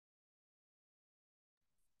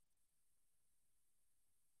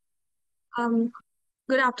Um,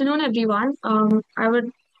 Good afternoon, everyone. I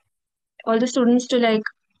would all the students to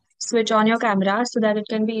switch on your camera so that it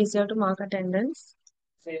can be easier to mark attendance.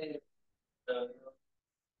 Good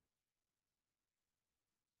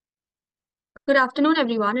afternoon,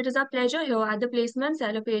 everyone. It is our pleasure here at the Placement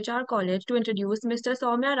Cell of HR College to introduce Mr.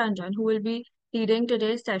 Soumya Ranjan, who will be leading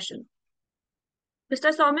today's session.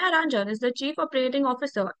 Mr. Soumya Ranjan is the Chief Operating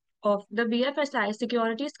Officer of the BFSI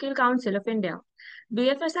Security Skill Council of India.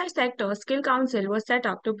 BFSI Sector Skill Council was set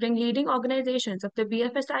up to bring leading organizations of the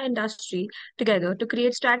BFSI industry together to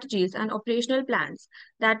create strategies and operational plans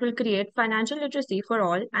that will create financial literacy for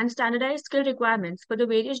all and standardized skill requirements for the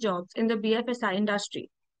various jobs in the BFSI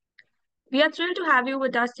industry. We are thrilled to have you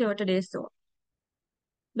with us here today, sir.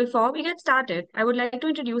 Before we get started, I would like to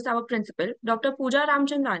introduce our principal, Dr. Pooja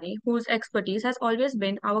Ramchandani, whose expertise has always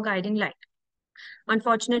been our guiding light.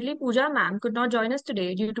 Unfortunately, Pooja ma'am could not join us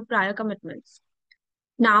today due to prior commitments.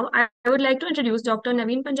 Now, I would like to introduce Dr.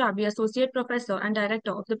 Naveen Punjabi, Associate Professor and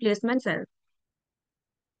Director of the Placement Cell.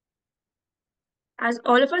 As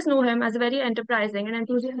all of us know him as a very enterprising and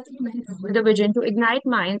enthusiastic mentor with a vision to ignite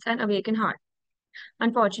minds and awaken hearts.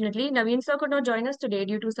 Unfortunately, Naveen sir could not join us today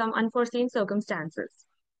due to some unforeseen circumstances.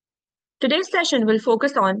 Today's session will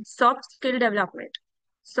focus on soft skill development.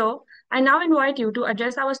 So, I now invite you to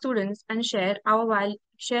address our students and share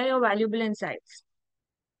your valuable insights.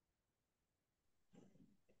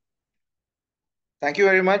 Thank you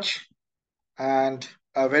very much, and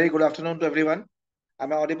a very good afternoon to everyone.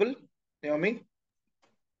 Am I audible, Naomi?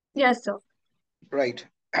 Yes, sir. Right.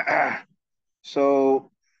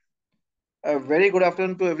 So, a very good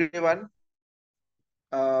afternoon to everyone.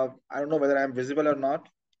 I don't know whether I'm visible or not.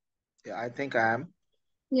 Yeah, I think I am.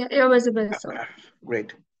 Yeah, you're visible, sir.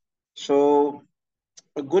 Great. So,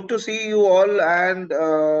 good to see you all, and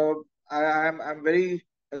I'm very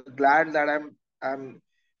glad that I'm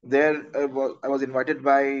there. I was invited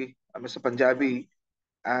by Mr. Punjabi,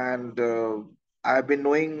 and I've been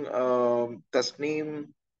knowing Tasneem,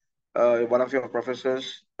 one of your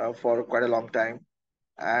professors, for quite a long time,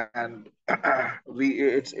 and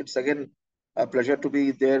it's again a pleasure to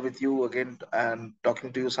be there with you again and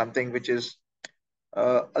talking to you something which is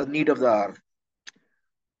a need of the hour.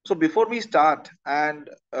 So before we start, and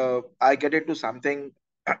I get into something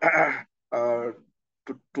to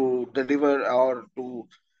deliver or to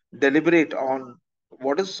deliberate on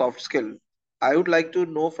what is soft skill, I would like to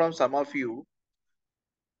know from some of you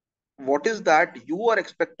what is that you are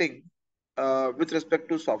expecting with respect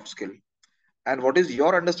to soft skill, and what is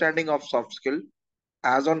your understanding of soft skill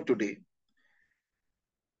as on today,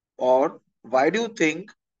 or why do you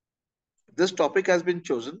think this topic has been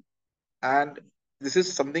chosen and this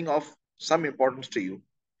is something of some importance to you.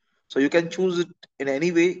 So you can choose it in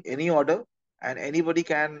any way, any order, and anybody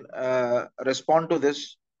can respond to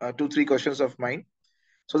this 2 3 questions of mine,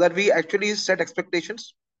 so that we actually set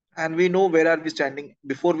expectations and we know where are we standing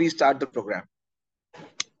before we start the program.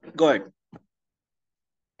 Go ahead,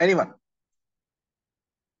 anyone.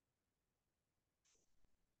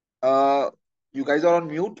 uh, you guys are on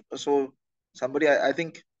mute, so somebody, I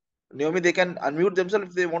think Naomi, they can unmute themselves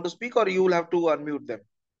if they want to speak, or you will have to unmute them.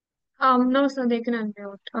 No, sir, they can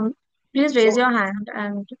unmute. Please raise So your hand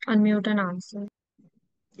and unmute and answer.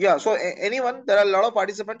 yeah, so anyone, there are a lot of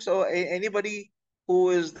participants, so anybody who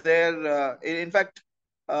is there, in fact,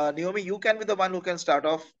 Naomi, you can be the one who can start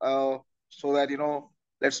off, so that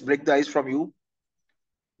let's break the ice from you.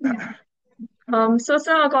 So,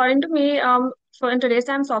 sir, according to me, for in today's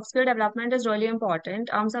time, soft skill development is really important.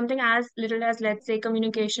 Something as little as, let's say,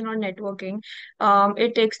 communication or networking,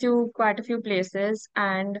 it takes you quite a few places,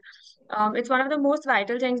 and it's one of the most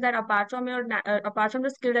vital things that apart from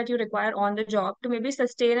the skill that you require on the job to maybe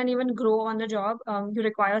sustain and even grow on the job, you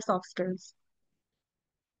require soft skills.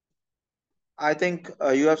 I think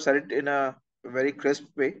you have said it in a very crisp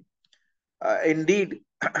way. Indeed,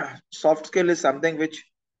 soft skill is something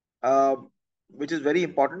uh, which is very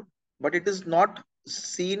important, but it is not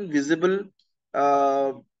seen visible,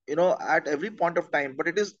 uh, at every point of time, but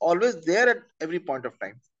it is always there at every point of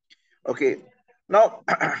time. Okay, now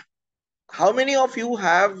how many of you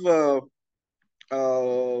have got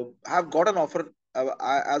an offer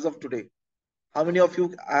as of today? How many of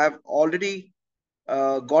you have already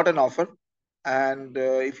got an offer? And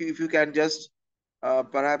if you can just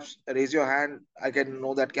perhaps raise your hand, I can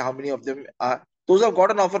know that how many of them are. Those who have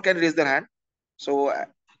got an offer can raise their hand. So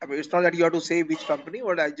I mean, it's not that you have to say which company,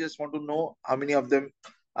 but I just want to know how many of them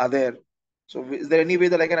are there. So is there any way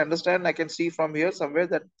that I can understand? I can see from here somewhere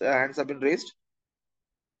that hands have been raised.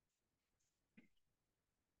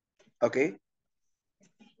 Okay,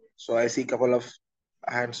 so I see a couple of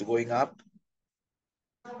hands going up.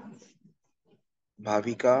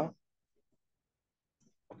 Bhavika.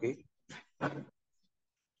 Okay, no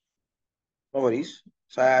worries.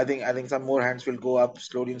 So I think some more hands will go up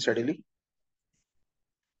slowly and steadily.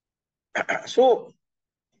 So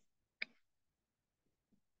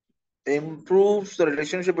improves the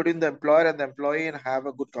relationship between the employer and the employee and have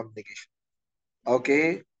a good communication.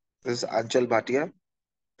 Okay, this is Anchal Bhatia.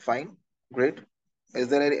 Fine, great. Is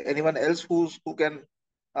there anyone else who can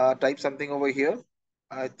type something over here?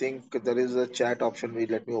 I think there is a chat option.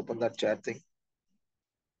 Wait, let me open that chat thing.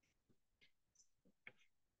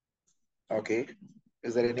 Okay.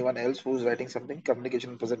 Is there anyone else who's writing something? Communication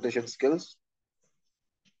and presentation skills.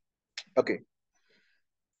 Okay.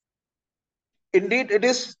 Indeed, it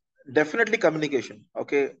is definitely communication.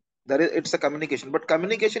 Okay. It's a communication, but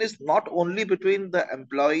communication is not only between the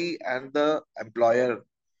employee and the employer.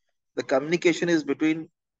 The communication is between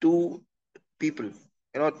two people,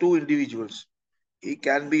 two individuals. He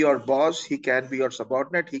can be your boss, he can be your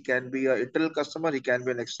subordinate, he can be an internal customer, he can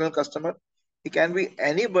be an external customer, he can be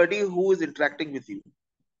anybody who is interacting with you.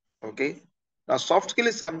 Okay. Now, soft skill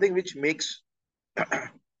is something which makes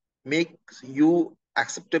you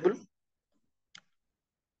acceptable,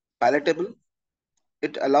 palatable.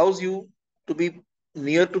 It allows you to be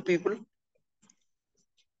near to people.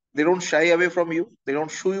 They don't shy away from you. They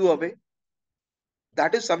don't shoo you away.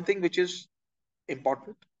 That is something which is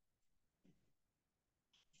important.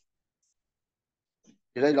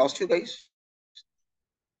 Did I lost you guys?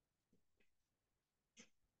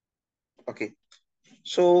 Okay.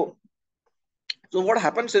 So, so what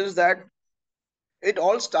happens is that it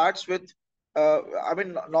all starts with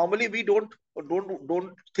normally we don't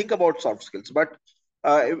think about soft skills, but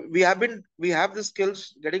we have the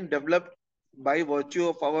skills getting developed by virtue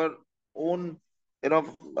of our own you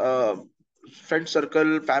know uh, friend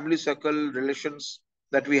circle, family circle, relations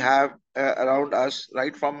that we have around us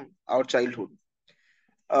right from our childhood.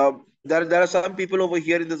 There are some people over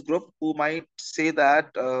here in this group who might say that,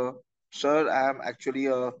 sir, I am actually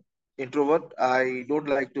a introvert. I don't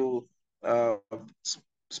like to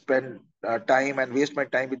spend time and waste my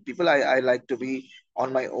time with people. I like to be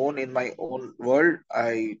on my own in my own world.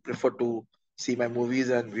 I prefer to see my movies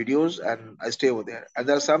and videos, and I stay over there. And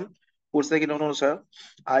there are some who say, no, no, sir,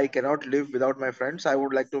 I cannot live without my friends. I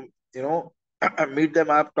would like to, meet them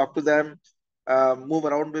up, talk to them, move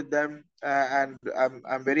around with them, and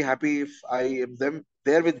I'm very happy if I am them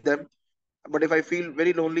there with them. But if I feel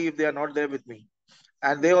very lonely if they are not there with me,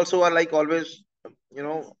 and they also are like always,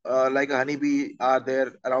 like a honeybee are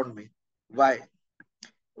there around me. Why?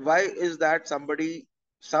 Why is that some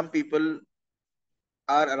people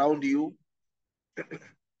are around you?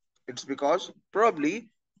 It's because probably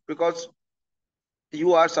because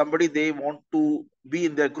you are somebody they want to be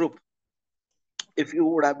in their group. If you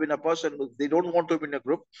would have been a person who they don't want to be in a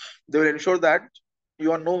group, they will ensure that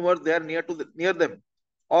you are nowhere there near them,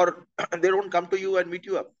 or they don't come to you and meet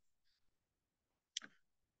you up.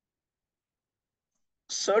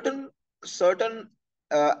 Certain certain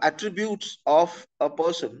attributes of a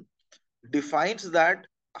person defines that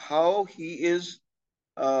how he is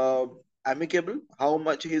uh, amicable, how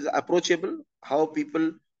much he is approachable, how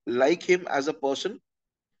people like him as a person,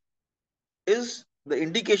 is the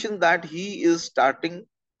indication that he has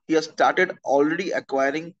started already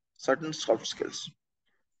acquiring certain soft skills.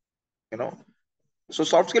 You know, so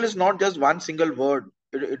soft skill is not just one single word.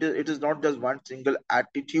 It is not just one single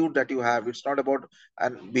attitude that you have. It's not about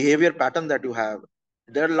an behavior pattern that you have.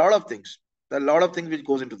 There are a lot of things. There are a lot of things which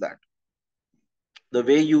goes into that. The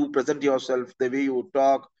way you present yourself, the way you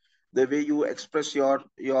talk, the way you express your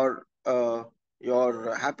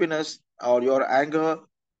happiness or your anger,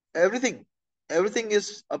 everything, everything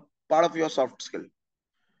is a part of your soft skill.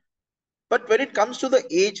 But when it comes to the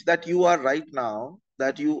age that you are right now,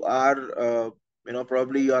 that you are,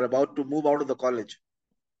 probably you are about to move out of the college,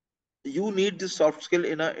 you need this soft skill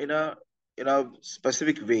in a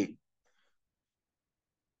specific way.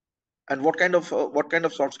 And what kind of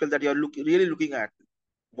soft skill that you are really looking at?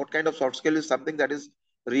 What kind of soft skill is something that is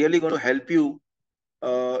really going to help you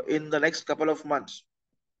in the next couple of months?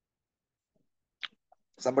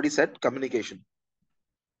 Somebody said communication.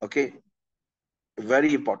 Okay,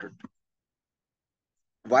 very important.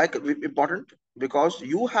 Why important? Because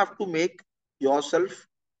you have to make yourself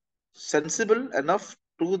sensible enough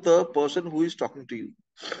to the person who is talking to you.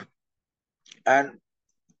 And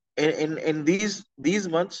in these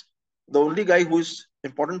months, the only guy who is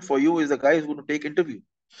important for you is the guy who's going to take interview.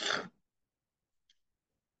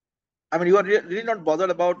 I mean, you are really not bothered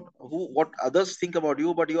about what others think about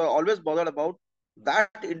you, but you are always bothered about that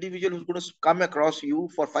individual who's going to come across you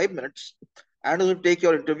for 5 minutes and who will take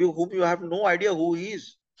your interview, whom you have no idea who he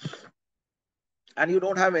is. and you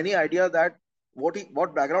don't have any idea that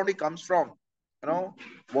what background he comes from, you know,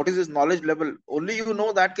 what is his knowledge level. Only you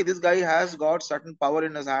know that this guy has got certain power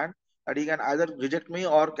in his hand, that he can either reject me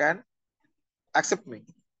or can accept me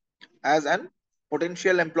as an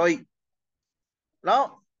potential employee.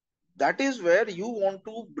 Now that is where you want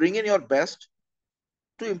to bring in your best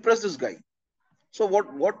to impress this guy. So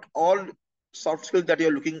what all soft skills that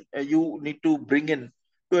you're looking, you need to bring in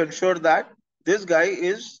to ensure that this guy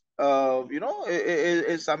is,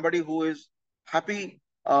 is somebody who is happy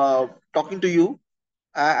talking to you,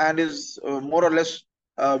 and is more or less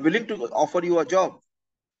willing to offer you a job.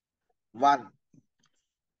 One,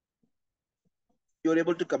 you're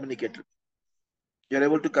able to communicate. You're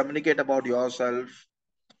able to communicate about yourself,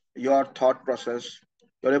 your thought process.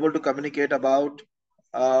 You're able to communicate about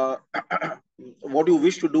uh, what you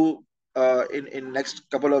wish to do in next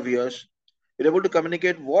couple of years. You're able to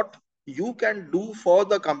communicate what you can do for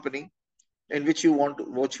the company in which you want to,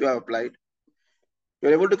 what you have applied.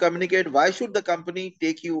 You're able to communicate why should the company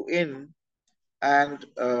take you in and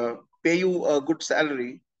pay you a good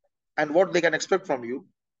salary, and what they can expect from you,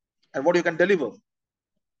 and what you can deliver.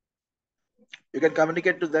 You can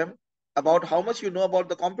communicate to them about how much you know about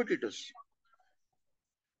the competitors.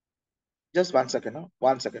 Just 1 second, huh?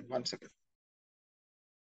 1 second, 1 second.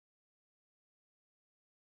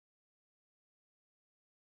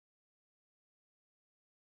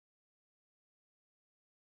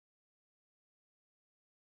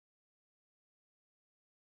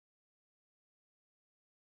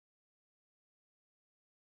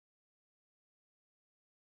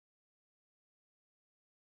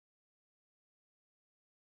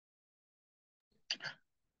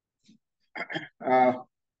 Uh,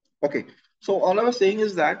 okay. So all I was saying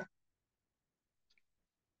is that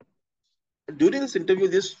during this interview,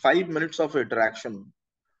 this 5 minutes of interaction,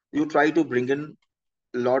 you try to bring in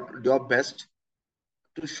lot your best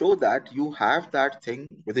to show that you have that thing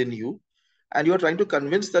within you, and you are trying to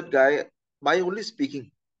convince that guy by only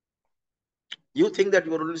speaking. You think that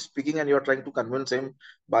you are only speaking, and you are trying to convince him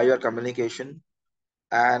by your communication,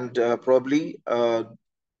 and probably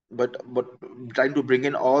but trying to bring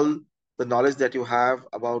in all the knowledge that you have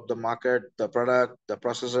about the market, the product, the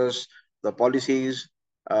processes, the policies,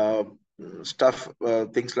 uh, stuff,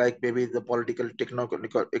 things like maybe the political,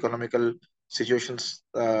 technical, economical situations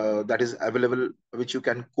that is available, which you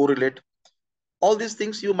can correlate. All these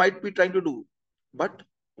things you might be trying to do, but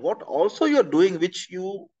what also you're doing, which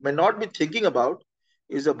you may not be thinking about,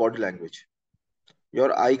 is your body language,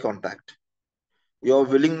 your eye contact, your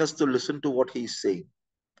willingness to listen to what he's saying,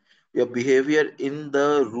 your behavior in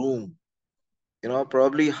the room,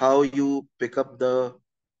 probably how you pick up the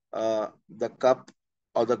cup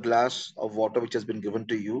or the glass of water which has been given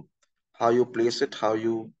to you, how you place it, how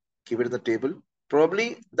you keep it on the table.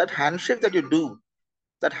 Probably that handshake that you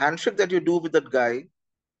do with that guy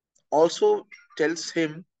also tells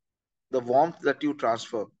him the warmth that you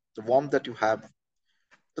transfer, the warmth that you have,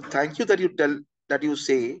 the thank you that you tell, that you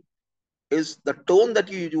say, is the tone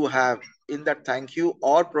that you have in that thank you,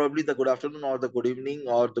 or probably the good afternoon or the good evening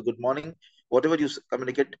or the good morning, whatever you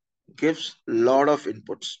communicate, gives a lot of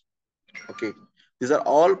inputs. Okay, these are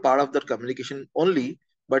all part of the communication only,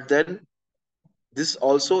 but then this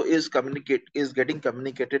also is getting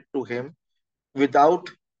communicated to him without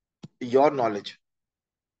your knowledge.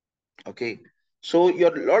 Okay, so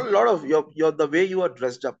your lot of your the way you are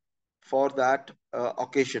dressed up for that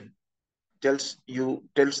occasion tells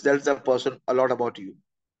the person a lot about you.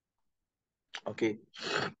 Okay,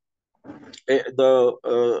 Eh,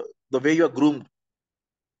 the way you are groomed.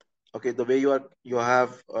 Okay, the way you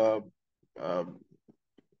have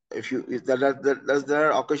if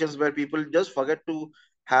there are occasions where people just forget to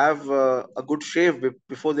have a good shave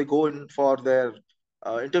before they go in for their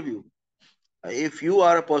interview. If you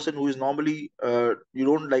are a person who is normally you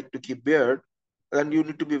don't like to keep beard, then you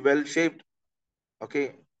need to be well shaved.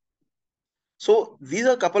 Okay, so these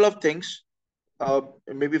are a couple of things. uh,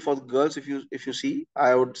 Maybe for the girls, if you see,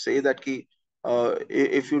 I would say that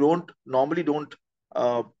if you don't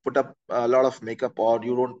put up a lot of makeup, or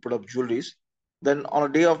you don't put up jewelries, then on a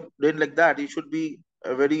day like that, you should be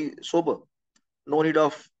very sober. No need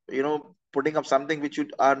of putting up something which you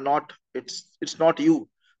are not. It's not you.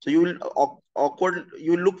 So you will awkward.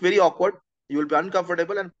 You will look very awkward. You will be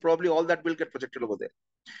uncomfortable, and probably all that will get projected over there.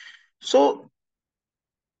 So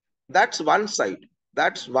that's one side.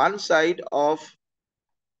 That's one side of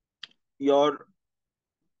your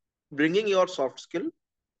bringing your soft skill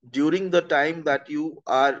during the time that you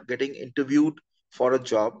are getting interviewed for a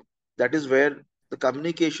job. That is where the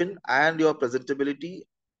communication and your presentability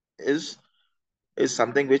is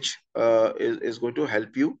something which is going to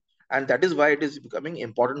help you, And that is why it is becoming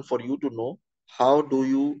important for you to know how do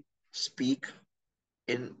you speak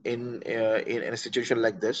in a situation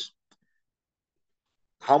like this.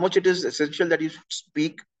 How much it is essential that you should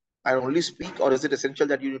speak and only speak, or is it essential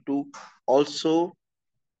that you need to also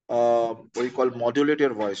what you call modulate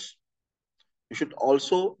your voice? You should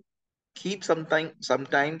also keep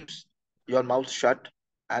sometimes your mouth shut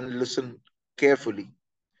and listen carefully.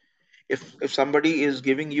 If somebody is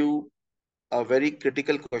giving you a very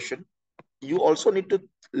critical question, you also need to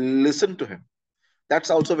listen to him. That's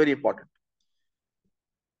also very important.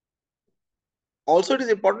 Also, it is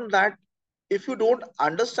important that if you don't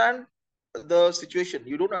understand the situation,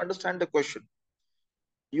 you don't understand the question,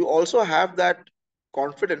 you also have that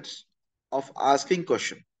confidence of asking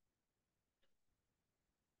question.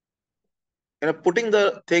 Putting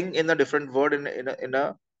the thing in a different word, in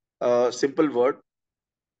a simple word,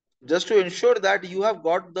 just to ensure that you have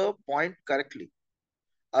got the point correctly.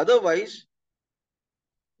 Otherwise,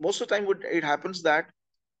 most of the time it happens that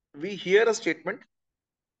we hear a statement,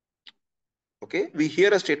 okay, we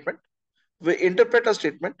hear a statement, we interpret a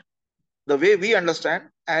statement the way we understand,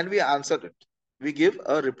 and we answer it. We give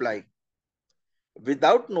a reply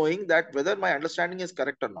without knowing that whether my understanding is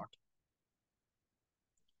correct or not.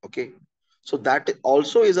 Okay. So that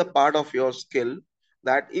also is a part of your skill,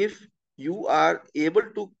 that if you are able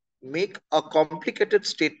to make a complicated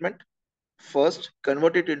statement, first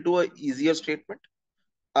convert it into a easier statement,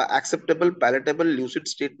 a acceptable, palatable, lucid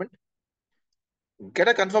statement, get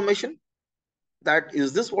a confirmation that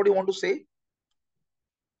is this what you want to say.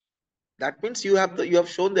 That means you have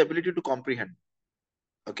shown the ability to comprehend.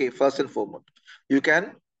 Okay, first and foremost, you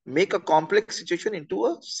can make a complex situation into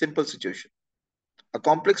a simple situation, a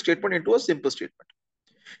complex statement into a simple statement.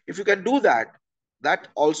 If you can do that, that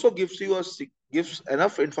also gives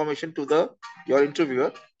enough information to the your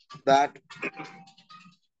interviewer that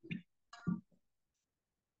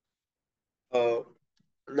uh,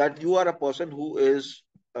 that you are a person who is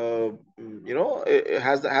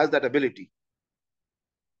has that ability.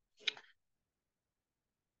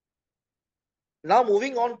 Now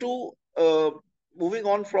moving on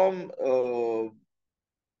from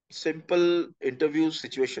simple interview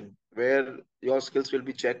situation where your skills will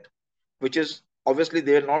be checked, which is obviously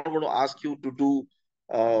they're not going to ask you to do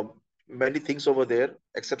uh, many things over there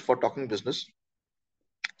except for talking business.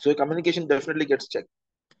 So your communication definitely gets checked.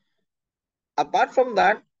 Apart from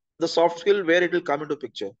that, the soft skill where it will come into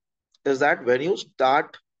picture is that when you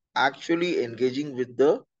start actually engaging with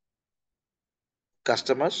the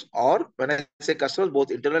customers, or when I say customers,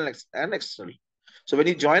 both internal and external. So when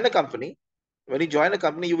you join a company,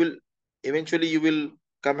 you will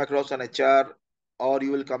come across an HR, or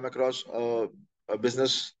you will come across a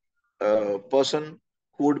business person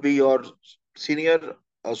who would be your senior,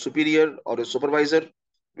 a superior, or a supervisor,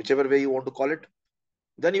 whichever way you want to call it.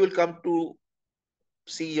 Then you will come to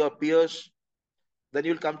see your peers. Then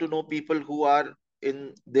you'll come to know people who are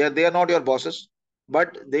they are not your bosses,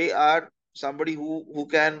 but they are somebody who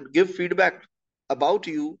can give feedback about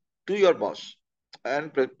you to your boss,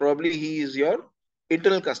 and probably he is your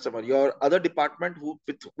internal customer, your other department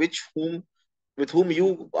with whom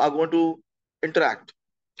you are going to interact.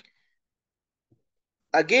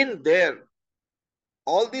 Again, there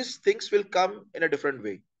all these things will come in a different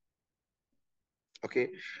way.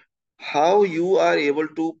 Okay, how you are able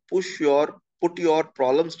to put your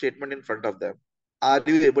problem statement in front of them. Are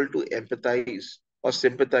you able to empathize or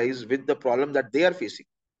sympathize with the problem that they are facing?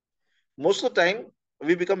 Most of the time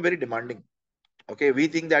we become very demanding. Okay, we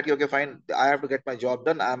think that okay, fine, I have to get my job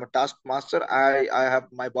done, I am a task master, I have,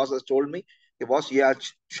 my boss has told me, कि boss ये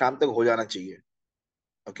आज शाम तक हो जाना चाहिए.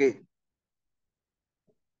 Okay,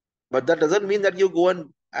 but that doesn't mean that you go and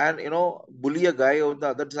bully a guy on the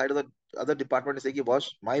other side of the other department and say, कि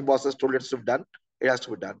boss, my boss has told it to be done, it has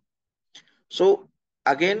to be done. So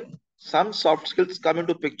again, some soft skills come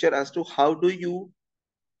into picture as to how do you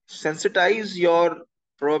sensitize your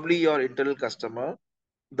probably your internal customer,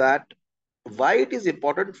 that why it is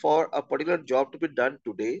important for a particular job to be done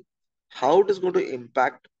today, how it is going to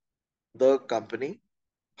impact the company,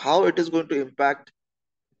 how it is going to impact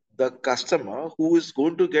the customer who is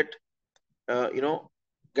going to uh, you know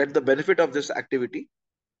get the benefit of this activity.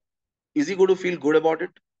 Is he going to feel good about it?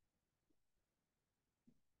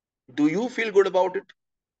 Do you feel good about it?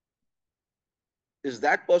 Is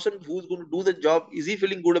that person who's going to do the job, is he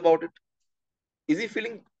feeling good about it? Is he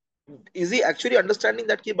feeling, is he actually understanding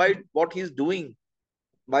that by what he's doing,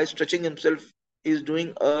 by stretching himself, is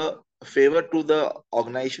doing a favor to the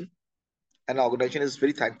organization, and the organization is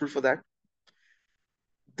very thankful for that.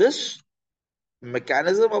 This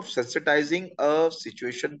mechanism of sensitizing a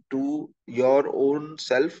situation to your own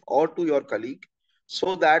self or to your colleague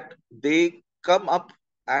so that they come up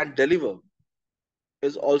and deliver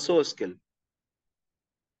is also a skill.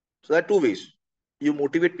 So there are two ways. You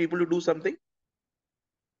motivate people to do something.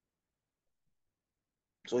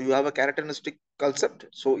 So you have a carrot and a stick concept.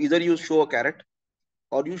 So either you show a carrot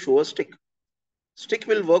or you show a stick. Stick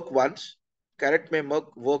will work once, carrot may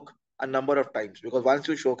work a number of times, because once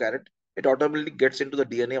you show carrot, it automatically gets into the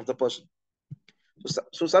DNA of the person.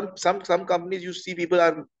 So some companies, you see people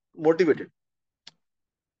are motivated.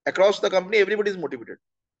 Across the company, everybody is motivated.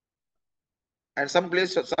 And some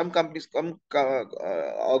companies, some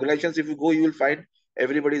organizations, if you go, you will find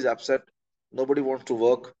everybody is upset. Nobody wants to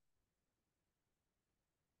work.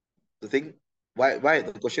 The thing, why?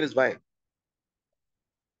 The question is why?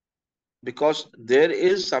 Because there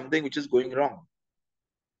is something which is going wrong.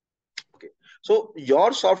 Okay. So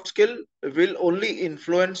your soft skill will only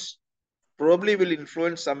influence, probably will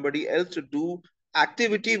influence somebody else to do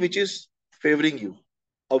activity which is favoring you,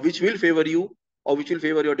 or which will favor you, or which will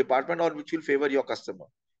favor your department, or which will favor your customer.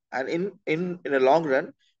 And in a long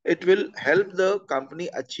run, it will help the company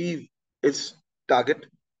achieve its target,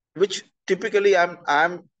 which typically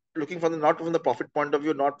I'm looking from the, not from the profit point of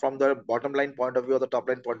view, not from the bottom line point of view or the top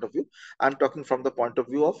line point of view. I'm talking from the point of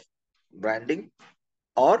view of branding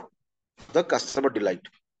or the customer delight.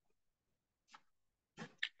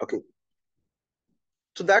 Okay.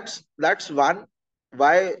 So that's one,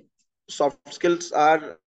 why soft skills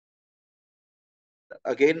are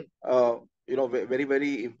again, very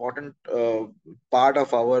very important part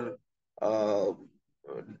of our uh,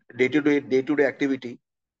 day-to-day activity.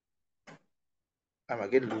 I'm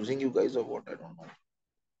again losing you guys, or what? I don't know.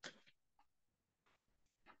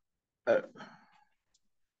 uh,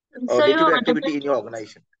 So you are Day-to-day audible. activity in your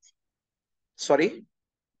organization. Sorry,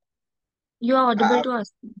 You are audible uh, to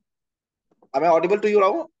us. am I audible to you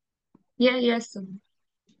now? Yeah, yes, sir.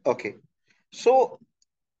 Okay. So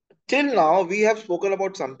till now we have spoken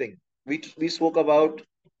about something. We spoke about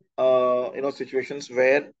situations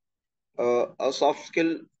where a soft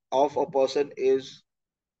skill of a person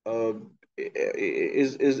uh,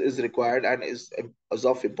 is required and is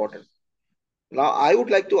of important. Now, I would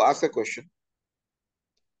like to ask a question: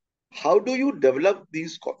 how do you develop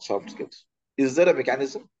these soft skills? Is there a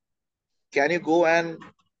mechanism? Can you go and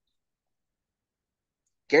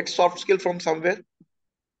get soft skill from somewhere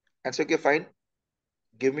and say, okay, fine,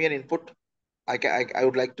 give me an input. I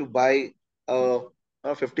would like to buy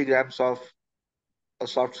 50 grams of a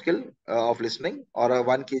soft skill of listening, or a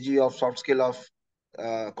 1 kg of soft skill of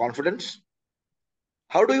confidence.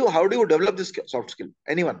 How do you develop this soft skill?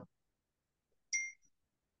 Anyone,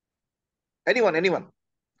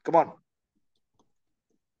 come on.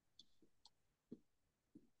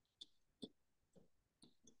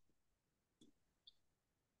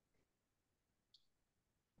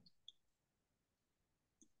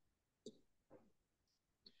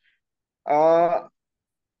 uh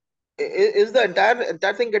is the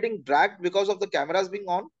entire thing getting dragged because of the cameras being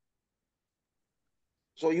on?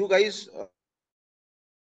 So you guys,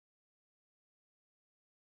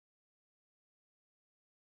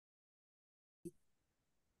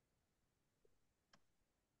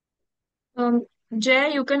 Um,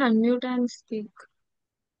 Jay, you can unmute and speak.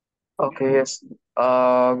 Okay, yes.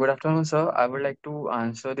 Good afternoon, sir. I would like to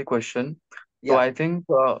answer the question. So yeah, I think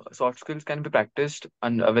soft skills can be practiced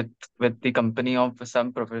and with the company of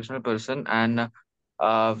some professional person, and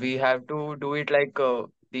we have to do it like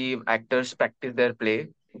the actors practice their play.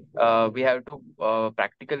 We have to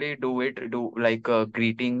practically do like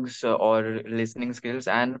greetings or listening skills,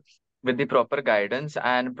 and with the proper guidance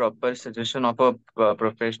and proper suggestion of a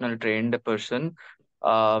professional trained person,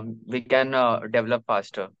 we can develop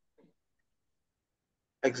faster.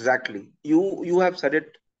 exactly. You have said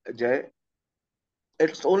it, Jay.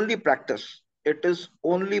 It's only practice. It is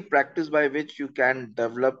only practice by which you can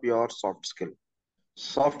develop your soft skill.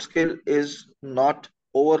 Soft skill is not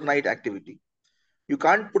overnight activity. You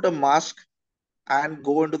can't put a mask and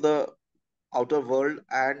go into the outer world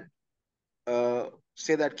and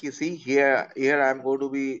say that, see, here I'm going to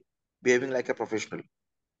be behaving like a professional.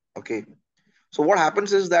 Okay. So what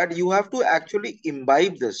happens is that you have to actually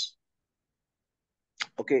imbibe this.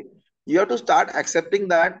 Okay. You have to start accepting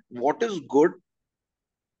that what is good,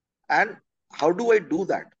 and how do I do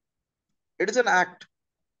that? It is an act.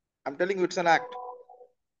 I'm telling you, it's an act.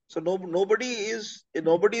 So nobody is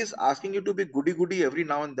asking you to be goody goody every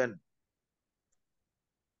now and then.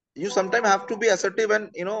 You sometimes have to be assertive, and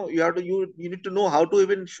you need to know how to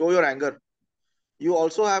even show your anger. You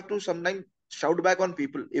also have to sometimes shout back on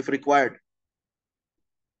people if required.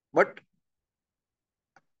 But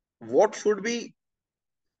what should be,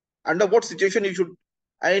 under what situation you should,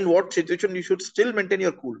 and in what situation you should still maintain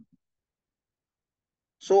your cool.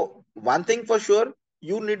 So one thing for sure,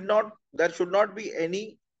 there should not be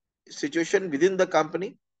any situation within the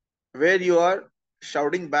company where you are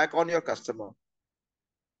shouting back on your customer.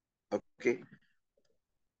 Okay.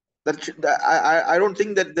 I don't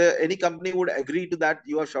think that any company would agree to that.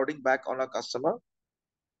 You are shouting back on a customer.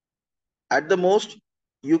 At the most,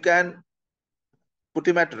 you can put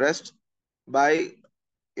him at rest by,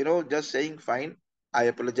 just saying, fine, I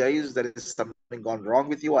apologize, there is something gone wrong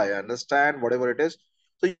with you, I understand, whatever it is.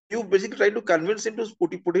 So you basically try to convince him to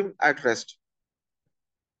put him at rest.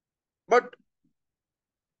 But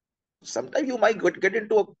sometimes you might get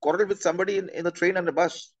into a quarrel with somebody in the train and the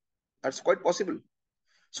bus. That's quite possible.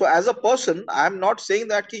 So as a person, I'm not saying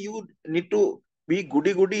that you need to be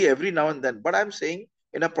goody every now and then, but I'm saying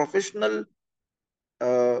in a professional,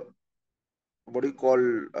 uh, what do you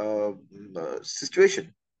call,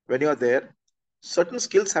 situation, when you are there, certain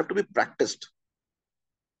skills have to be practiced.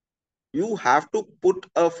 You have to put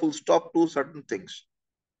a full stop to certain things.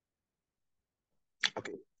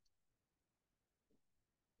 Okay.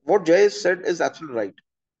 What Jay said is absolutely right.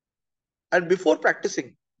 And before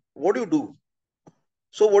practicing, what do you do?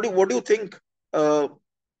 So what do you think? Uh,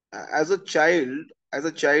 as a child,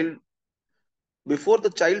 before the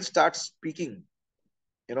child starts speaking,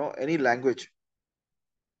 any language,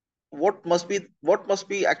 what must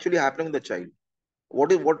be actually happening with the child?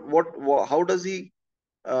 How does he?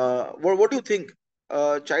 What do you think?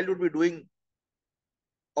 Child would be doing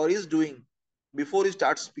or is doing before he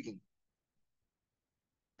starts speaking?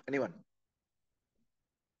 Anyone?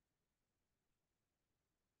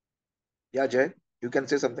 Yeah, Jay, you can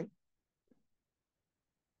say something.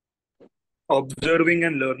 Observing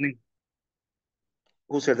and learning.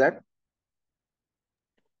 Who said that?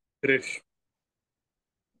 Krish.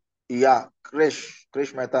 Yeah,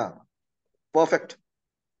 Krish Mehta. Perfect.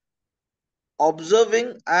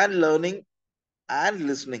 Observing and learning and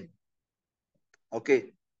listening.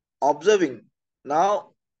 Okay. Observing.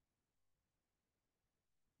 Now,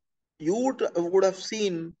 you would have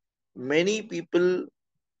seen many people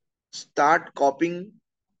start copying.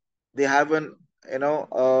 They have an,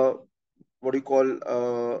 what do you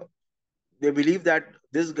call, they believe that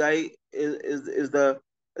this guy is the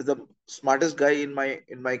smartest guy in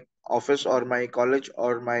my office or my college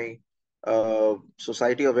or my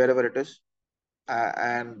society or wherever it is,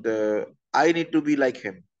 and I need to be like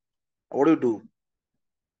him. What do?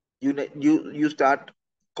 You start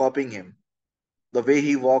copying him, the way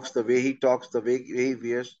he walks, the way he talks, the way he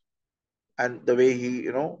wears, and the way he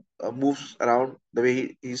moves around, the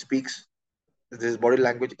way he speaks, his body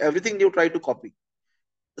language, everything you try to copy.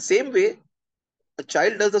 The same way a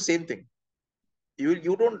child does the same thing. You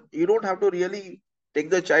don't have to really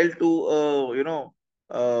take the child to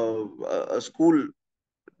a school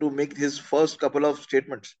to make his first couple of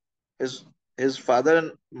statements. His father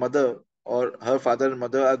and mother, or her father and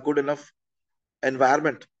mother, are good enough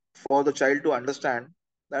environment for the child to understand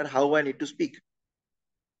that how I need to speak.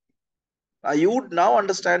 You would now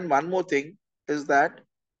understand one more thing, is that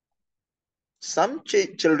some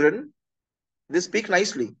children, they speak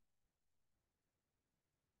nicely.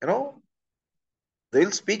 you know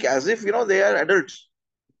they'll speak as if they are adults.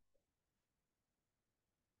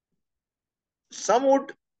 Some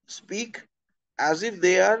would speak as if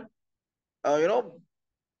they are,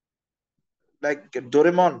 like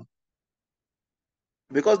Doraemon,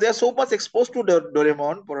 because they are so much exposed to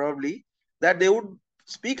Doraemon, probably, that they would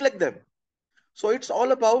speak like them. So it's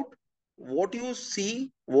all about what you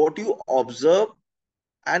see, what you observe,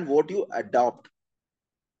 and what you adopt.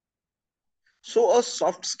 So a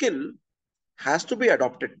soft skill has to be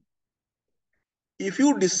adopted. If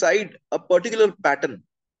you decide a particular pattern,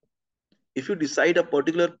 if you decide a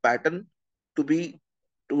particular pattern to be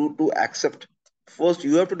to accept, first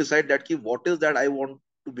you have to decide that what is that I want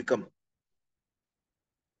to become.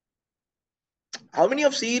 How many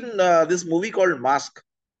have seen this movie called Mask?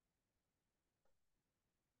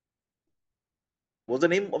 What's the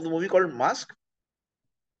name of the movie called Mask?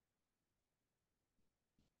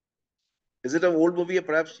 Is it an old movie?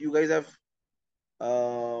 Perhaps you guys have.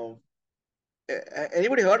 Uh,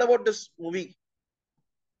 Anybody heard about this movie,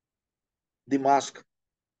 The Mask?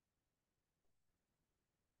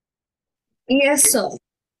 Yes, sir.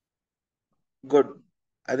 Good.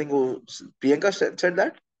 I think Priyanka said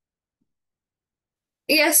that.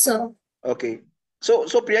 Yes, sir. Okay. So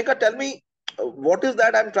Priyanka, tell me, what is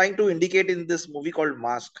that I'm trying to indicate in this movie called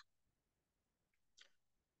Mask?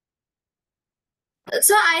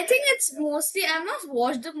 So I think it's mostly, I've not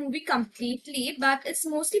watched the movie completely, but it's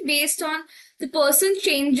mostly based on the person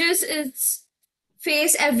changes its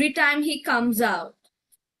face every time he comes out.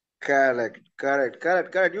 Correct.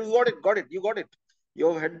 You got it.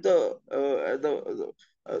 You have had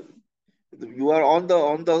you are on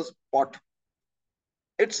the spot.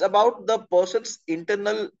 It's about the person's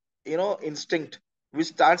internal, instinct, which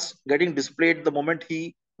starts getting displayed the moment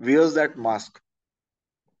he wears that mask.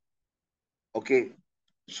 Okay,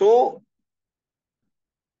 so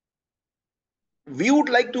we would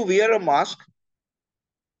like to wear a mask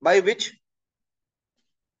by which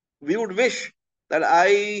we would wish that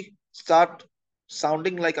I start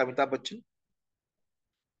sounding like Amitabh Bachchan.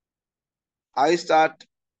 I start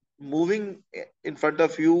moving in front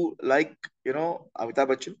of you like, Amitabh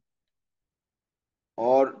Bachchan,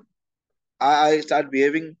 or I start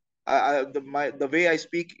behaving. The way I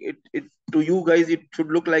speak it to you guys, it should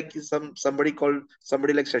look like somebody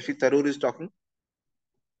like Shashi Tharoor is talking.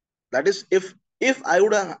 That is, if I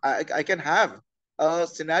would I can have a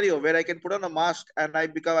scenario where I can put on a mask and I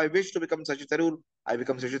wish to become Shashi Tharoor. I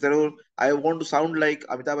become Shashi Tharoor. I want to sound like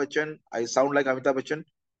Amitabh Bachchan. I sound like Amitabh Bachchan,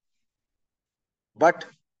 but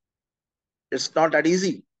it's not that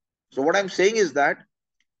easy. So what I'm saying is that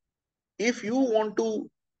if you want to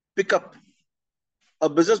pick up a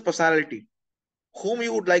business personality whom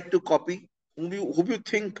you would like to copy, whom you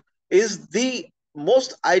think is the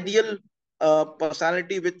most ideal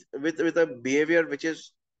personality with a behavior which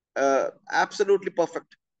is absolutely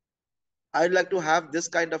perfect. I'd like to have this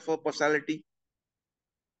kind of a personality.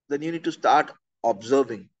 Then you need to start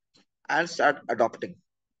observing and start adopting.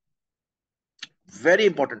 Very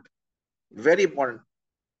important. Very important.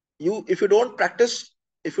 If you don't practice,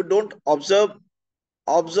 if you don't observe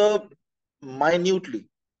minutely.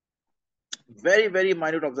 Very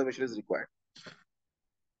minute observation is required.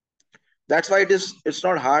 That's why it's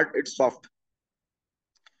not hard, it's soft,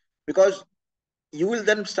 because you will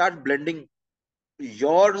then start blending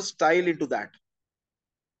your style into that.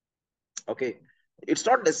 Okay, it's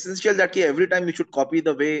not essential that every time you should copy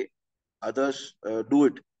the way others do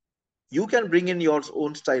it. You can bring in your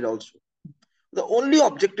own style also. The only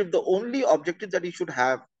objective that you should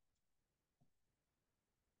have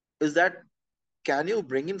is that can you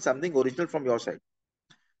bring in something original from your side,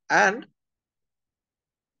 and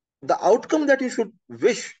the outcome that you should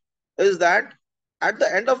wish is that at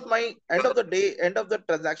the end of the day, end of the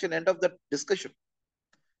transaction, end of the discussion,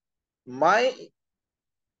 my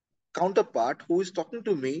counterpart who is talking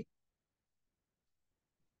to me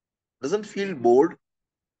doesn't feel bored,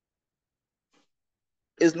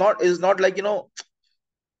 is not like,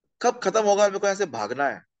 कब खत्म होगा, मेरे को यहाँ से भागना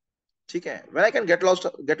है, ठीक है, when I can get lost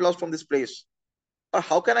from this place, or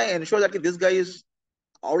how can I ensure that this guy is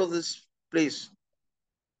out of this place.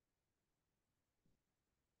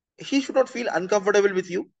 He should not feel uncomfortable with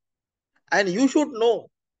you, and you should know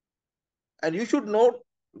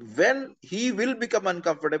when he will become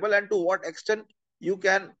uncomfortable and to what extent you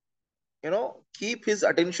can, keep his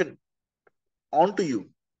attention onto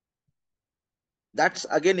you. That's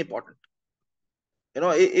again important.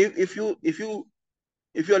 If you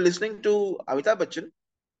are listening to Amitabh Bachchan,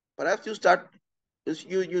 perhaps start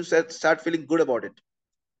feeling good about it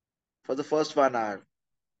for the first 1 hour,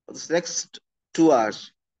 for the next 2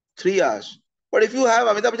 hours, 3 hours. But if you have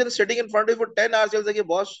Amitabh Bachchan sitting in front of you for 10 hours, you'll say,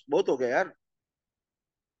 boss, both ho gaya yaar.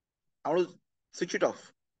 I want to switch it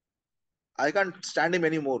off. I can't stand him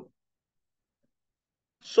anymore.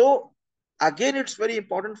 So again, it's very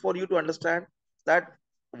important for you to understand that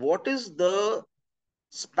what is the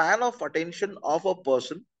span of attention of a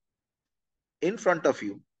person in front of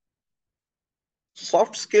you.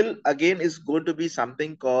 Soft skill again is going to be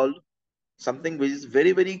something which is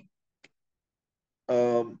very what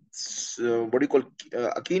do you call,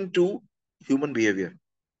 akin to human behavior.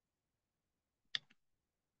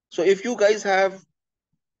 So if few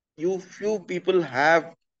people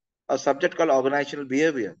have a subject called organizational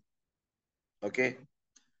behavior, okay,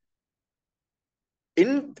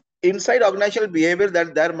 inside organizational behavior,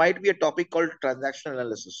 that there might be a topic called transactional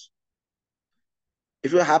analysis.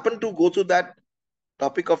 If you happen to go through that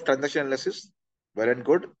topic of transaction analysis, well and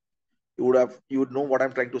good, you would know what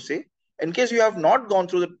I'm trying to say. In case you have not gone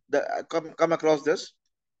through come across this,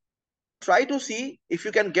 try to see if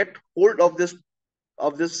you can get hold of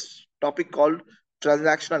this topic called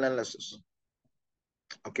transactional analysis.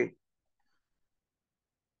 Okay,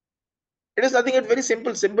 it is nothing. It's very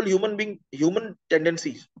simple human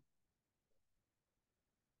tendencies.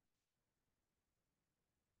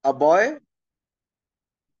 A boy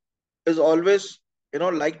is always,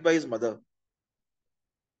 liked by his mother.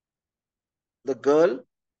 The girl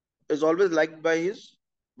is always liked by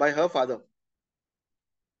her father.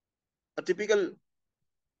 A typical,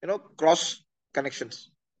 cross connections.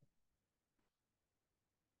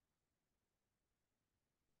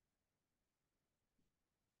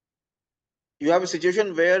 You have a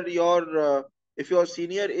situation where if your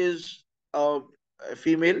senior is a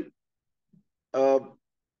female, uh,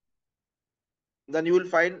 then you will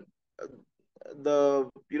find the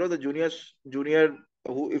junior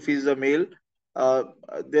who, if he's a male, uh,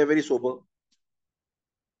 they're very sober.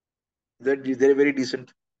 They're very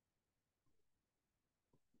decent.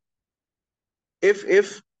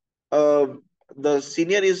 If uh, the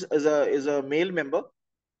senior is a male member,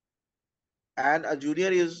 and a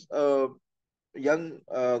junior is a young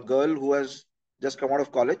girl who has just come out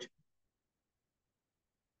of college,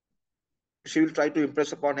 she will try to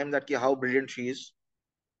impress upon him that how brilliant she is,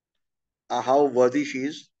 how worthy she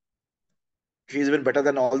is. She is even better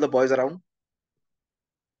than all the boys around.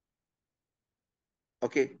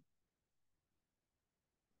 Okay,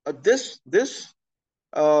 this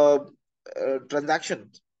uh, transaction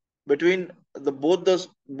between both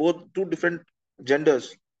two different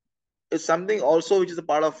genders is something also which is a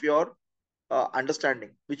part of your understanding,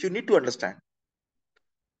 which you need to understand.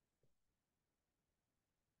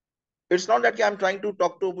 It's not that I'm trying to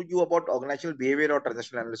talk to you about organizational behavior or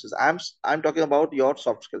transactional analysis. I'm talking about your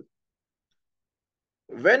soft skill.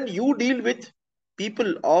 When you deal with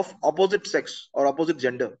people of opposite sex or opposite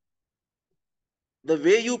gender, the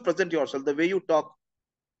way you present yourself, the way you talk,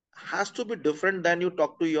 has to be different than you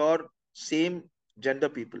talk to your same gender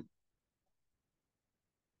people.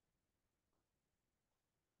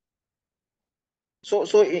 So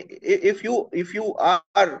if you are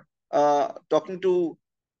talking to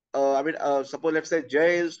suppose, let's say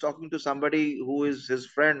Jay is talking to somebody who is his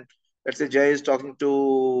friend. Let's say Jay is talking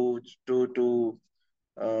to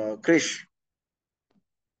Krish.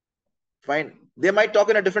 Fine, they might talk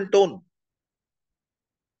in a different tone,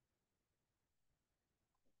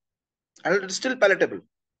 and it's still palatable,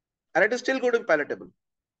 and it is still going to be palatable.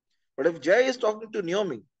 But if Jay is talking to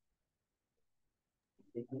Naomi,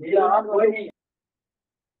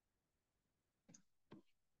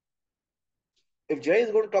 if Jay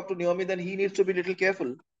is going to talk to Naomi, then he needs to be a little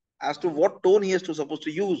careful as to what tone he is supposed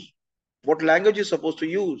to use, what language he's supposed to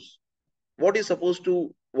use, what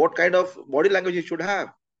kind of body language he should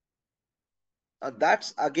have.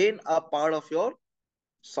 That's again a part of your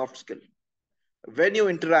soft skill. When you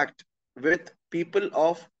interact with people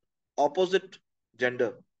of opposite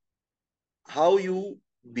gender, how you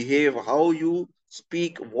behave, how you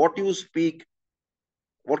speak, what you speak,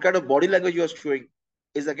 what kind of body language you are showing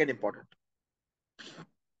is again important.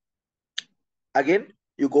 Again,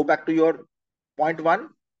 you go back to your point one,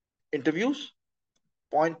 interviews.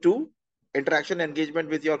 Point two, interaction, engagement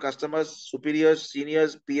with your customers, superiors,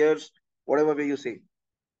 seniors, peers, whatever way you say.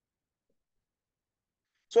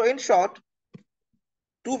 So in short,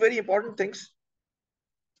 two very important things.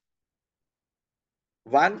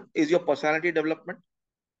 One is your personality development.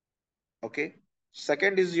 Okay.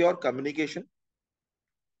 Second is your communication.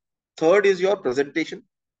 Third is your presentation.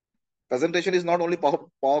 Presentation is not only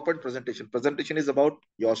PowerPoint presentation. Presentation is about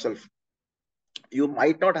yourself. You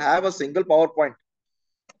might not have a single PowerPoint.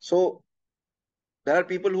 So there are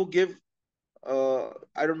people who give,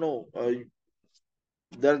 I don't know,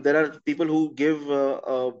 there are people who give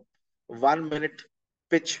a 1 minute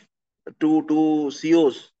pitch to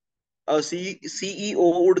CEOs.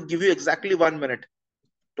 CEO would give you exactly 1 minute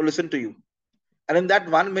to listen to you. And in that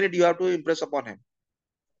 1 minute, you have to impress upon him.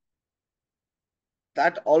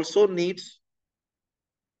 That also needs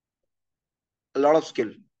a lot of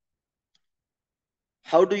skill.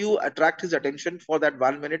 How do you attract his attention for that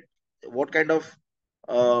 1 minute? What kind of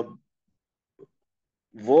uh,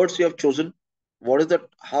 words you have chosen? What is that?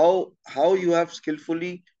 How you have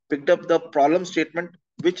skillfully picked up the problem statement,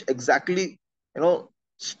 which exactly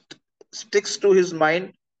st sticks to his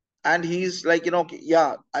mind, and he's like, okay,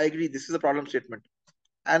 yeah, I agree. This is a problem statement,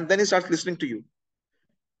 and then he starts listening to you.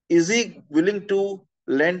 Is he willing to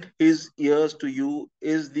lend his ears to you?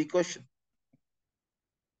 Is the question.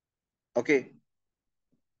 Okay,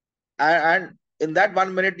 and in that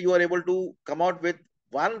 1 minute, you are able to come out with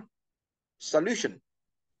one solution,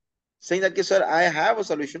 saying that, sir, I have a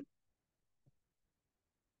solution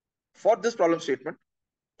for this problem statement,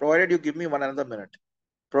 provided you give me one another minute,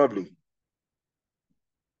 probably.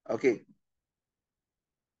 Okay.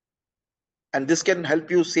 And this can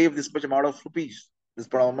help you save this much amount of rupees, this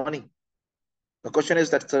amount of money. The question is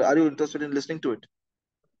that, sir, are you interested in listening to it?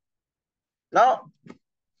 Now,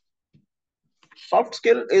 soft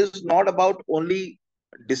skill is not about only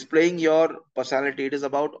displaying your personality. It is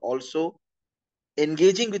about also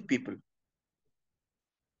engaging with people.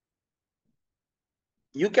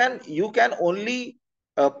 You can only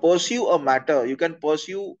pursue a matter. You can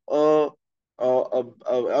pursue or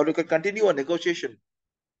you can continue a negotiation.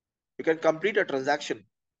 You can complete a transaction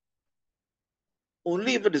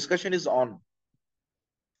only if the discussion is on,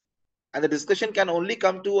 and the discussion can only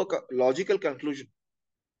come to a logical conclusion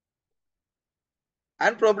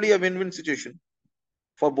and probably a win-win situation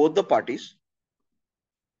for both the parties.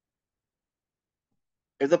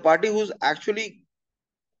 If the party who's actually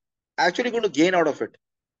going to gain out of it,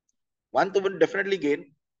 one will definitely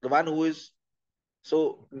gain. The one who is,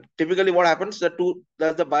 so typically what happens,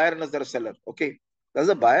 there's the buyer and there's the seller. Okay, there's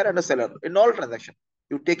a buyer and a seller in all transaction.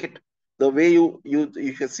 You take it the way you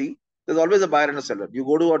can see. There's always a buyer and a seller. You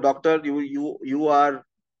go to a doctor, you are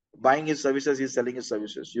buying his services, he's selling his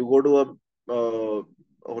services. You go to a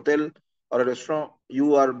hotel or a restaurant,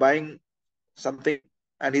 you are buying something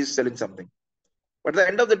and he's selling something. But at the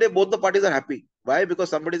end of the day, both the parties are happy. Why? Because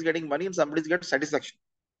somebody is getting money and somebody is getting satisfaction.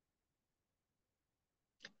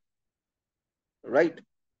 Right?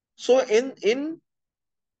 So in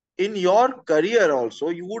your career also,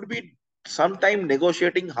 you would be sometime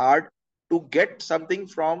negotiating hard to get something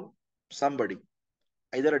from somebody,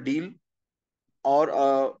 either a deal or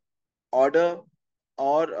a order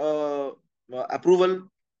or approval.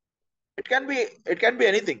 It can be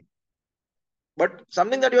anything, but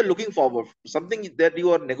something that you are looking forward, something that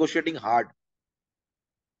you are negotiating hard.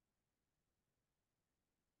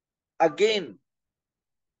 Again,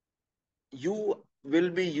 you will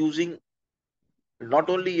be using not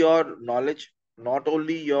only your knowledge, not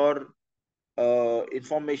only your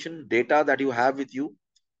information, data that you have with you.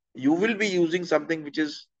 You will be using something which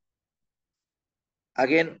is,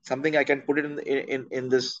 again, something I can put it in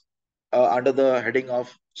this under the heading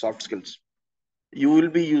of soft skills. You will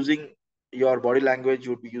be using your body language.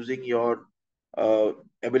 You will be using your uh,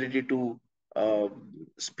 ability to uh,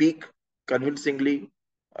 speak convincingly,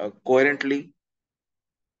 coherently,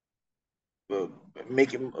 uh,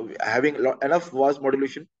 making having enough voice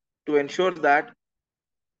modulation to ensure that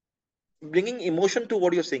bringing emotion to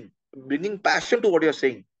what you're saying, bringing passion to what you're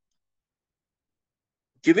saying,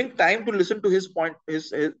 giving time to listen to his point,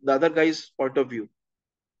 the other guy's point of view,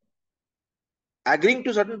 agreeing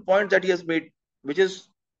to certain points that he has made, which is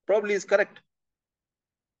probably is correct,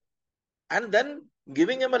 and then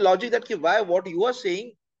giving him a logic that why what you are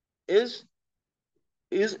saying is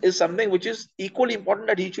is something which is equally important,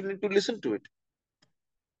 that he should need to listen to it.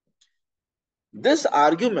 This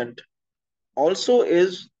argument also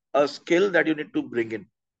is a skill that you need to bring in.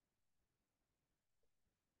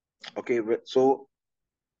 Okay, so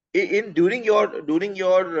in during your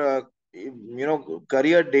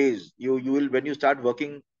career days, you will, when you start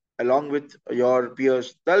working along with your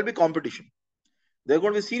peers, there will be competition. There's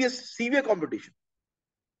going to be severe competition.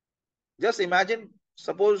 Just imagine,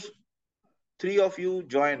 suppose three of you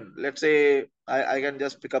join. Let's say I can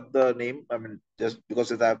just pick up the name. I mean, just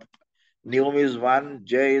because it's that Neom is one,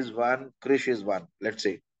 Jay is one, Krish is one. Let's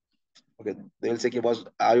say. Okay, they'll say, "Was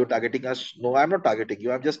are you targeting us?" No, I'm not targeting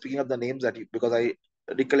you. I'm just picking up the names that you, because I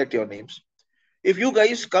recollect your names. If you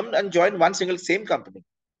guys come and join one single same company,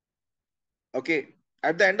 okay,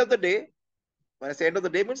 at the end of the day, when I say end of the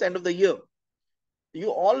day, means end of the year,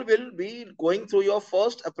 you all will be going through your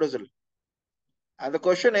first appraisal. And the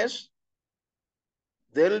question is,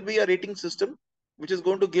 there will be a rating system which is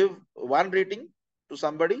going to give one rating to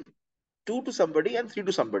somebody, two to somebody, and three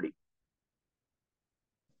to somebody.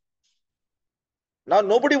 Now,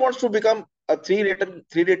 nobody wants to become a three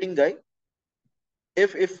rating guy.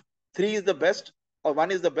 If three is the best or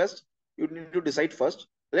one is the best, you need to decide first.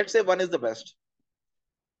 Let's say one is the best.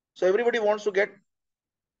 So everybody wants to get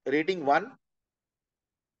rating one,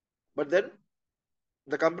 but then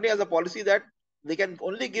the company has a policy that they can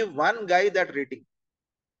only give one guy that rating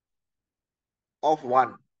of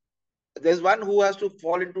one. There's one who has to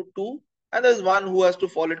fall into two, and there's one who has to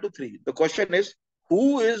fall into three. The question is,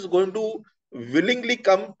 who is going to willingly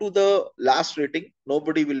come to the last rating?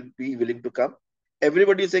 Nobody will be willing to come.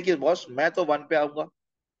 Everybody say कि boss मैं तो one पे आऊंगा.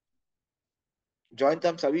 Join तो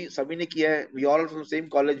हम सभी ने किया है. We all from the same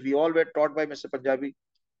college. We all were taught by Mr. Punjabi.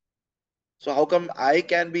 So how come I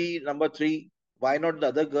can be number three? Why not the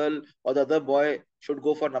other girl or the other boy should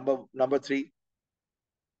go for number three?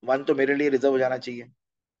 One तो मेरे लिए reserve हो जाना चाहिए.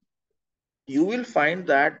 You will find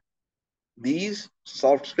that these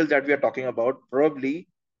soft skills that we are talking about, probably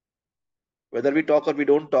whether we talk or we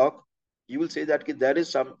don't talk, you will say that there is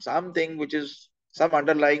something which is some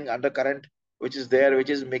underlying undercurrent which is there, which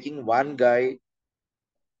is making one guy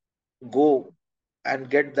go and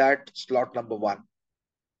get that slot number one.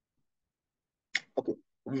 Okay,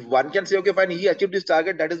 One can say, okay, fine, he achieved his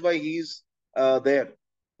target, that is why he's there.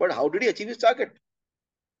 But how did he achieve his target?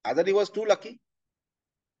 Either he was too lucky.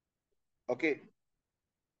 Okay.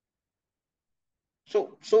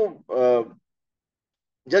 So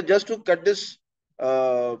just to cut this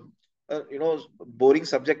uh, boring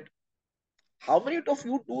subject, how many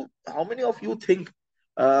of you think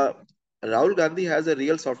uh, Rahul Gandhi has a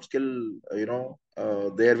real soft skill,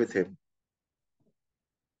 there with him?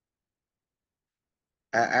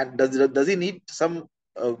 And does he need some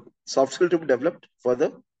soft skill to be developed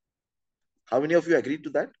further? How many of you agree to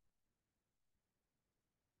that?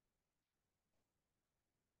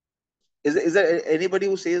 Is there anybody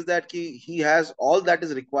who says that he has all that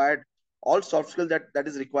is required, all soft skill that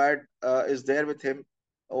is required is there with him?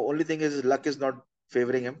 Only thing is luck is not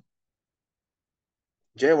favoring him.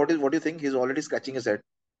 Jay, what do you think? He's already scratching his head,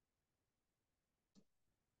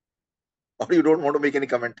 or you don't want to make any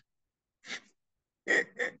comment?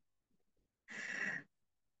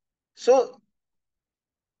 So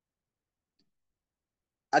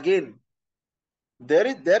again,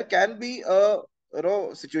 there can be a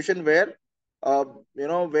situation where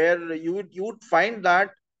where you would find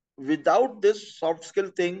that without this soft skill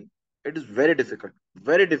thing, it is very difficult,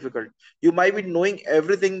 very difficult. You might be knowing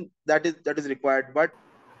everything that is required, but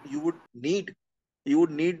you would need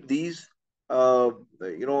these uh,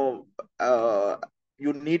 you know uh,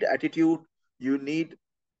 you need attitude, you need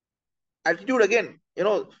attitude. Again,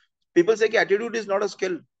 people say ki attitude is not a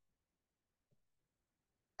skill.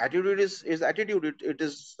 Attitude is attitude. It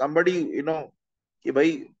is somebody, कि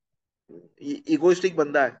भाई egoistic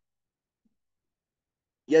बंदा है,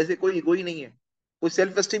 या ऐसे कोई ego ही नहीं है, कोई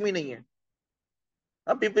सेल्फ एस्टीम ही नहीं है.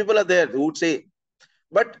 People are there who would say,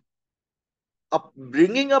 but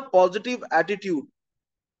bringing a positive attitude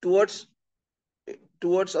towards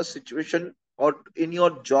a situation, or in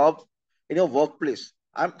your job, in your workplace.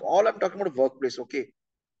 I'm talking about workplace. Okay,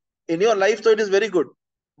 in your life, so it is very good,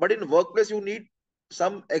 but in workplace you need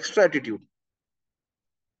some extra attitude.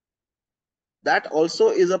 That also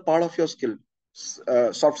is a part of your skill,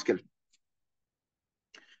 soft skill,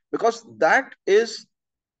 because that is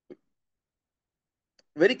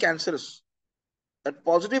very cancerous. That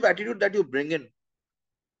positive attitude that you bring in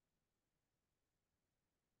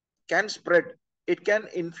can spread, it can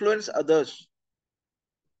influence others,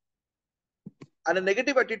 and a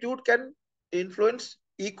negative attitude can influence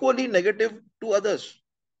equally negative to others.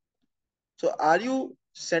 So are you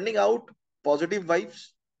sending out positive vibes?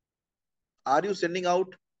 Are you sending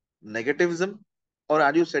out negativism, or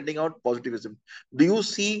are you sending out positivism? Do you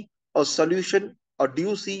see a solution, or do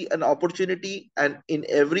you see an opportunity and in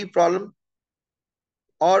every problem,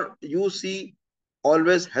 or you see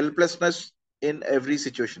always helplessness in every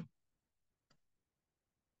situation?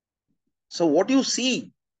 So what you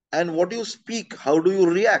see and what you speak, how do you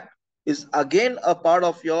react, is again a part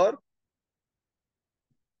of your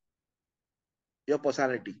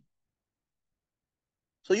personality.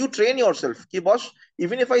 So you train yourself. Ki boss,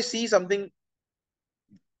 even if I see something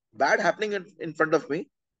bad happening in front of me,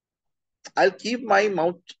 I'll keep my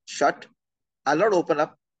mouth shut. I'll not open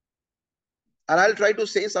up, and I'll try to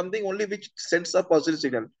say something only which sends a positive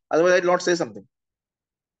signal. Otherwise, I'll not say something.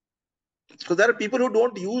 So there are people who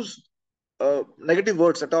don't use negative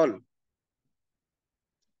words at all.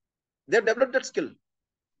 They've developed that skill.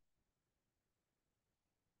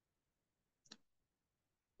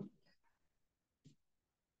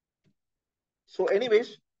 So,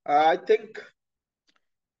 anyways, I think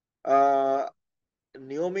uh,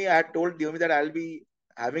 Naomi, I had told Naomi that I'll be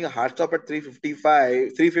having a hard stop at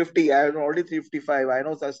 3:55, 3:50. I'm already 3:55. I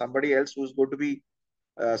know there's somebody else who's going to be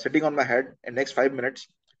sitting on my head in next 5 minutes.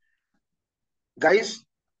 Guys,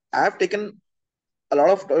 I have taken a lot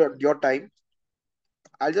of your time.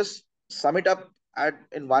 I'll just sum it up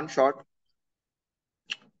in one shot.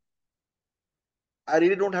 I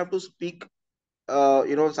really don't have to speak,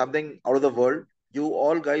 something out of the world. You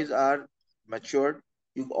all guys are matured.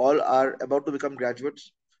 You all are about to become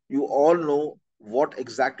graduates. You all know what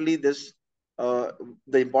exactly uh,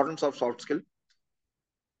 the importance of soft skill.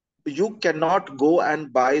 You cannot go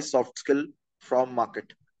and buy soft skill from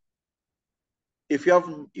market. If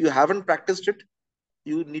you haven't practiced it,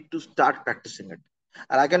 you need to start practicing it.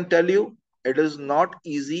 And I can tell you, it is not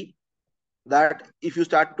easy that if you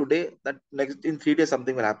start today, that next in 3 days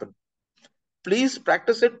something will happen. Please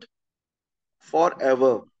practice it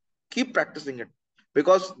forever. Keep practicing it,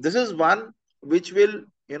 because this is one which will,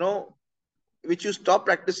 which you stop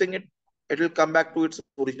practicing it, it will come back to its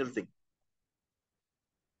original thing.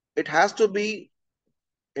 It has to be,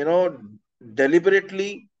 you know,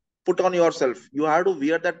 deliberately put on yourself. You have to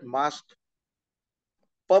wear that mask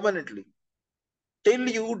permanently. till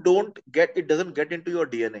you don't get it, doesn't get into your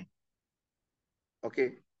DNA.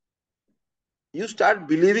 Okay, you start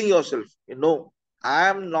believing yourself. I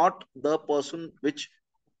am not the person which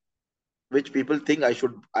people think I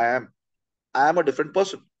am. I am a different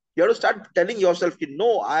person. You have to start telling yourself,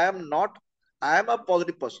 no, I am not. I am a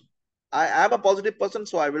positive person. I am a positive person,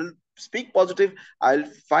 so I will speak positive. I'll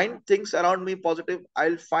find things around me positive.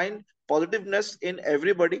 I'll find positiveness in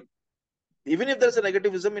everybody. Even if there's a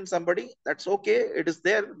negativism in somebody, that's okay. It is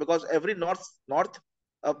there because every north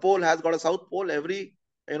pole has got a south pole. Every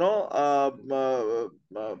you know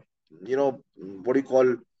what do you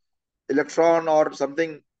call electron or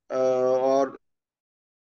something or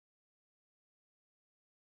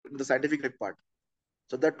in the scientific part.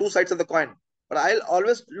 So there are two sides of the coin, but I'll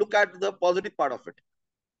always look at the positive part of it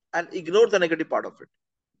and ignore the negative part of it.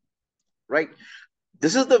 Right?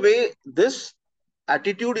 This is the way. This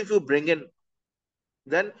attitude, if you bring in,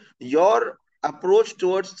 then your approach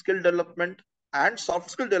towards skill development and soft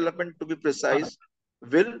skill development, to be precise,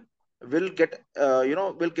 will get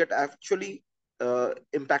actually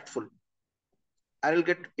impactful,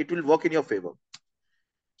 and it will work in your favor.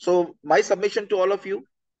 So my submission to all of you,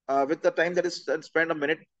 with the time that is spent, a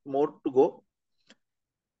minute more to go,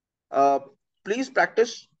 please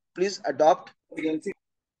practice, please adopt the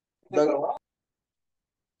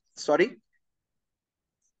sorry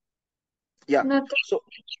yeah Nothing.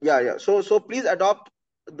 so so please adopt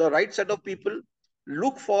the right set of people.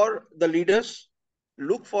 Look for the leaders,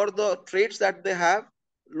 look for the traits that they have,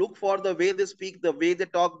 look for the way they speak, the way they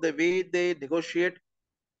talk, the way they negotiate,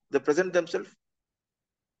 they present themselves.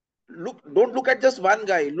 Don't look at just one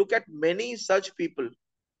guy, look at many such people.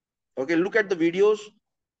 Okay, look at the videos,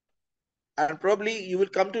 and probably you will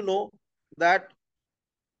come to know that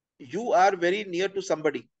you are very near to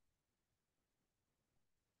somebody.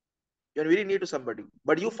 You're very near to somebody,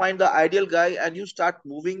 but you find the ideal guy and you start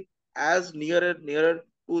moving as nearer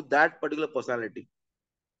to that particular personality.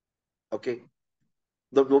 Okay,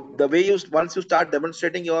 the way you, once you start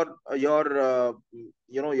demonstrating yourself,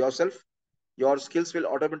 your skills will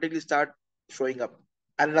automatically start showing up,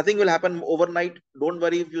 and nothing will happen overnight. Don't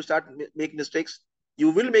worry if you start make mistakes. You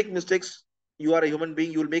will make mistakes. You are a human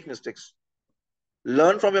being. You will make mistakes.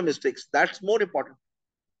 Learn from your mistakes. That's more important.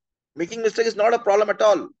 Making mistake is not a problem at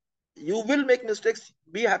all. You will make mistakes.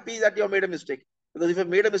 Be happy that you have made a mistake, because if you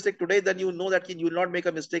made a mistake today, then you know that you will not make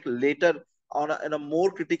a mistake later in a more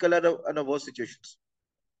critical and a worse situations.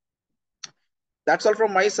 That's all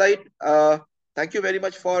from my side. Thank you very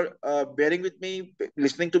much for bearing with me,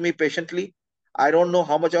 listening to me patiently. I don't know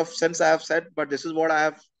how much of sense I have said, but this is what I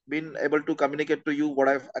have been able to communicate to you, what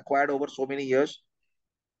I've acquired over so many years.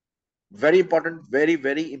 Very important,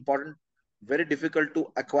 very important, very difficult to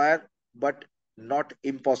acquire, but not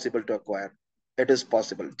impossible to acquire. It is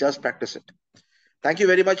possible. Just practice it. Thank you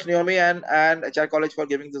very much, Naomi and HR College, for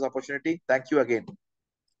giving this opportunity. Thank you again.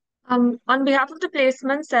 On behalf of the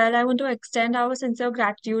placement cell, I want to extend our sincere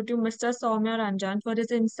gratitude to Mr. Soumya Ranjan for his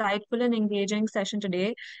insightful and engaging session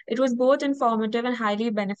today. It was both informative and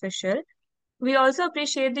highly beneficial. We also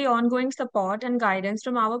appreciate the ongoing support and guidance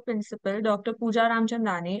from our principal, Dr. Pooja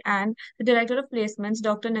Ramchandani, and the Director of Placements,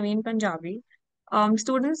 Dr. Naveen Punjabi.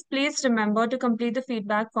 Students, please remember to complete the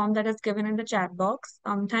feedback form that is given in the chat box.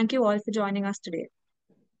 Thank you all for joining us today.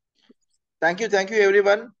 Thank you,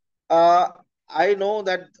 everyone. I know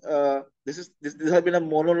that this has been a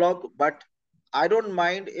monologue, but I don't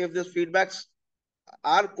mind if the feedbacks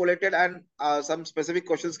are collated and some specific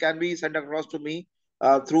questions can be sent across to me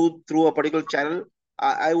through a particular channel.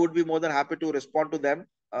 I would be more than happy to respond to them.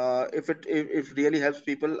 If really helps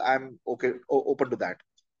people, I'm okay open to that.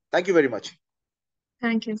 Thank you very much.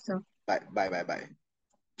 Thank you, sir. Bye.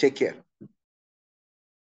 Take care.